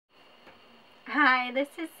Hi, this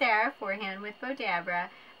is Sarah Forehand with Bowdabra,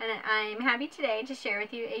 and I'm happy today to share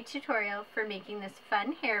with you a tutorial for making this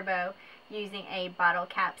fun hair bow using a bottle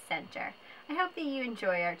cap center. I hope that you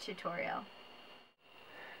enjoy our tutorial.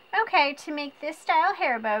 Okay, to make this style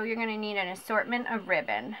hair bow, you're going to need an assortment of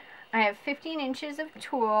ribbon. I have 15 inches of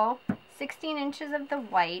tulle, 16 inches of the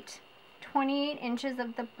white, 28 inches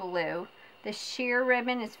of the blue. The sheer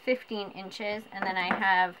ribbon is 15 inches, and then I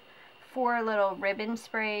have 4 little ribbon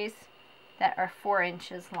sprays that are 4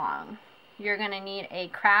 inches long. You're going to need a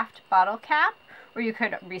craft bottle cap, or you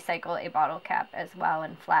could recycle a bottle cap as well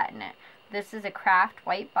and flatten it. This is a craft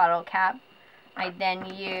white bottle cap. I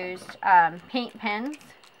then used paint pens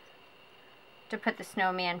to put the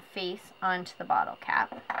snowman face onto the bottle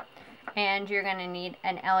cap. And you're going to need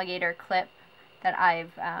an alligator clip that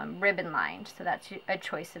I've ribbon lined, so that's a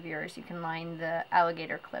choice of yours. You can line the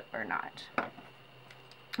alligator clip or not.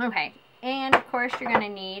 Okay, and of course you're going to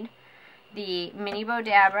need the mini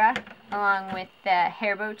Bowdabra along with the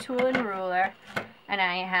hair bow tool and ruler, and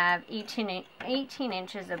I have 18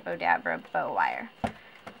 inches of Bowdabra bow wire.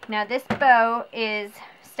 Now this bow is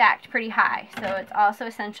stacked pretty high, so it's also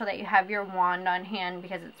essential that you have your wand on hand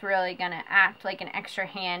because it's really going to act like an extra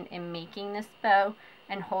hand in making this bow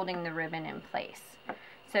and holding the ribbon in place.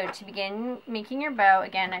 So to begin making your bow,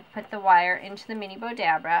 again, I put the wire into the mini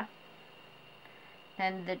Bowdabra.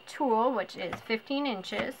 Then the tool, which is 15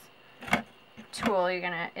 inches, tool,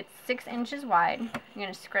 it's 6 inches wide. You're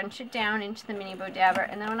going to scrunch it down into the mini Bowdabra,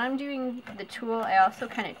 and then when I'm doing the tool, I also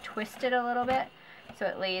kind of twist it a little bit so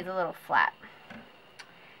it lays a little flat.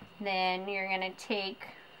 Then you're going to take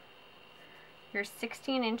your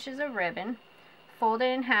 16 inches of ribbon, fold it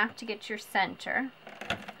in half to get your center,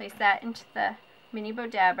 place that into the mini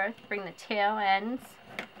Bowdabra, bring the tail ends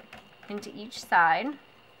into each side.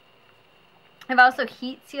 I've also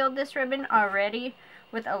heat sealed this ribbon already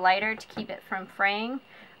with a lighter to keep it from fraying,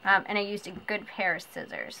 and I used a good pair of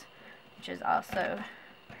scissors, which is also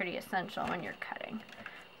pretty essential when you're cutting.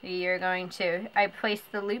 So you're going to, I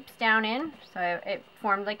placed the loops down in, so it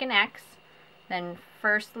formed like an X. Then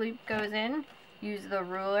first loop goes in, use the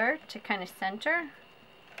ruler to kind of center,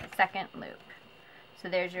 second loop. So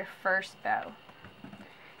there's your first bow.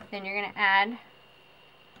 Then you're going to add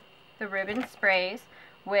the ribbon sprays,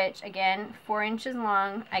 which again, 4 inches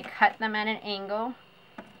long. I cut them at an angle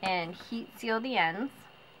and heat seal the ends.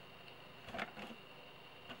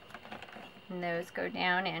 And those go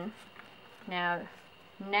down in. Now,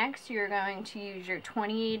 next you're going to use your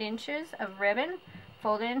 28 inches of ribbon,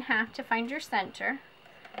 fold it in half to find your center.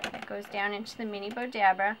 It goes down into the mini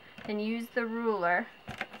Bowdabra. Then use the ruler.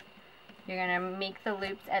 You're going to make the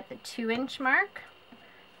loops at the 2-inch mark.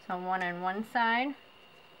 So one on one side.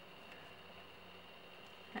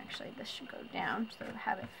 Actually, this should go down, so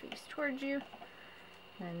have it face towards you.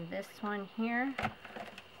 And this one here.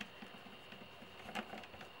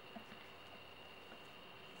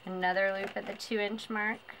 Another loop at the 2-inch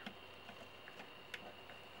mark.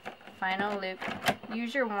 Final loop.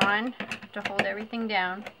 Use your wand to hold everything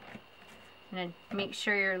down. And make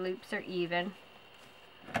sure your loops are even.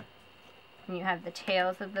 And you have the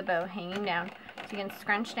tails of the bow hanging down. So you can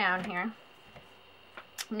scrunch down here.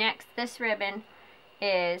 Next, this ribbon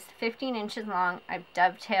is 15 inches long. I've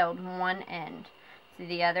dovetailed one end. So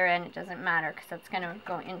the other end, it doesn't matter because that's going to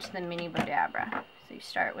go into the mini Bowdabra. So you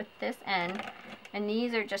start with this end, and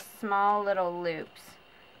these are just small little loops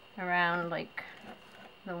around like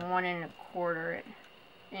the 1 1/4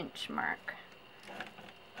 inch mark.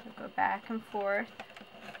 So go back and forth.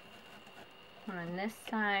 One on this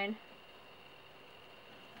side.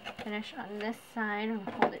 Finish on this side and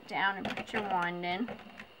hold it down and put your wand in.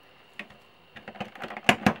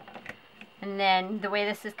 And then the way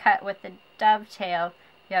this is cut with the dovetail,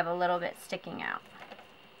 you have a little bit sticking out.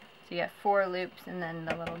 So you have 4 loops and then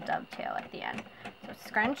the little dovetail at the end. So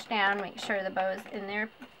scrunch down, make sure the bow is in there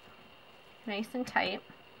nice and tight.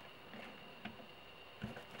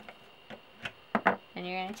 Then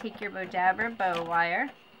you're going to take your Bowdabra bow wire,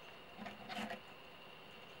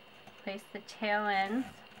 place the tail ends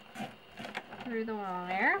through the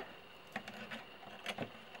wire,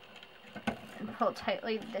 and pull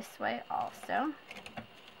tightly this way also.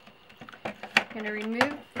 I'm going to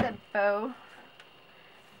remove the bow,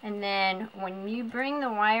 and then when you bring the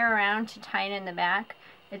wire around to tie it in the back,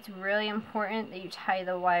 it's really important that you tie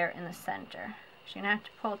the wire in the center. So you're going to have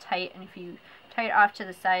to pull tight, and if you tie it off to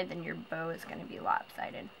the side, then your bow is going to be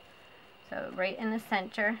lopsided. So right in the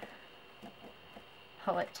center,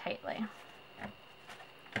 pull it tightly.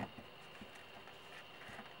 And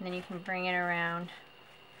then you can bring it around,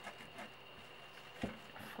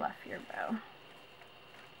 fluff your bow.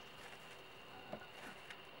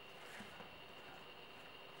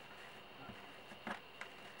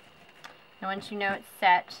 And once you know it's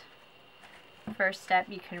set, first step,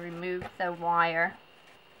 you can remove the wire.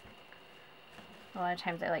 A lot of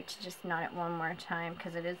times I like to just knot it one more time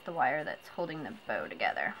because it is the wire that's holding the bow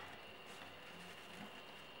together.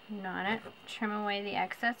 Knot it, trim away the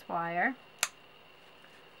excess wire.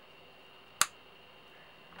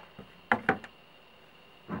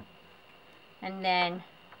 And then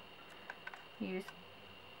use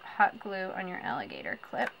hot glue on your alligator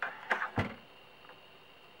clip.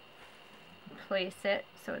 Place it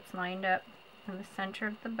so it's lined up in the center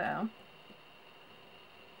of the bow.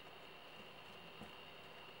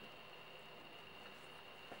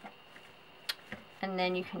 And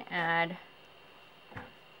then you can add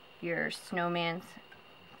your snowman's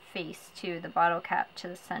face to the bottle cap to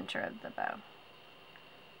the center of the bow.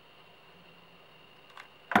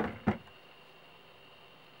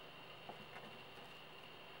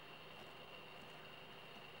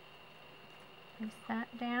 Place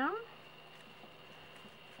that down.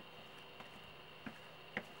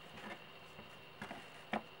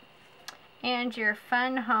 And your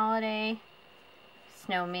fun holiday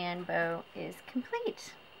snowman bow is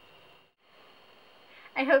complete.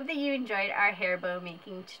 I hope that you enjoyed our hair bow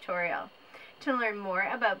making tutorial. To learn more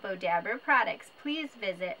about Bowdabra products, please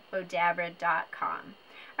visit bowdabra.com.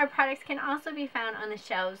 Our products can also be found on the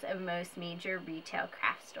shelves of most major retail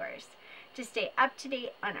craft stores. To stay up to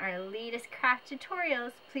date on our latest craft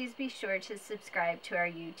tutorials, please be sure to subscribe to our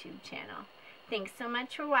YouTube channel. Thanks so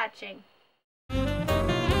much for watching.